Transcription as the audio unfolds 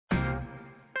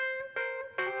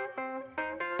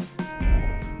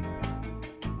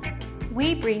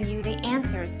we bring you the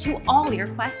answers to all your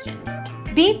questions.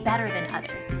 Be better than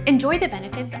others. Enjoy the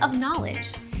benefits of knowledge.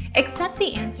 Accept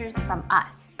the answers from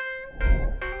us.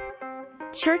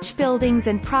 Church buildings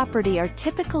and property are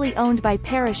typically owned by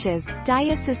parishes,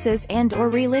 dioceses and/or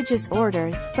religious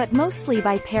orders, but mostly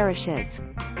by parishes.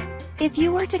 If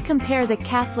you were to compare the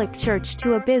Catholic Church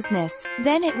to a business,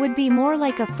 then it would be more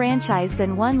like a franchise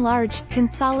than one large,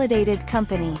 consolidated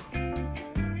company.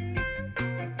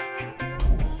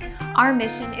 Our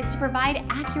mission is to provide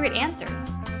accurate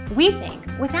answers. We think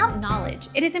without knowledge,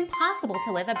 it is impossible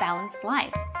to live a balanced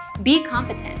life. Be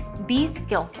competent, be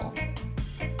skillful.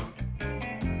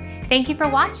 Thank you for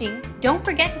watching. Don't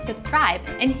forget to subscribe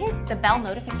and hit the bell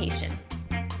notification.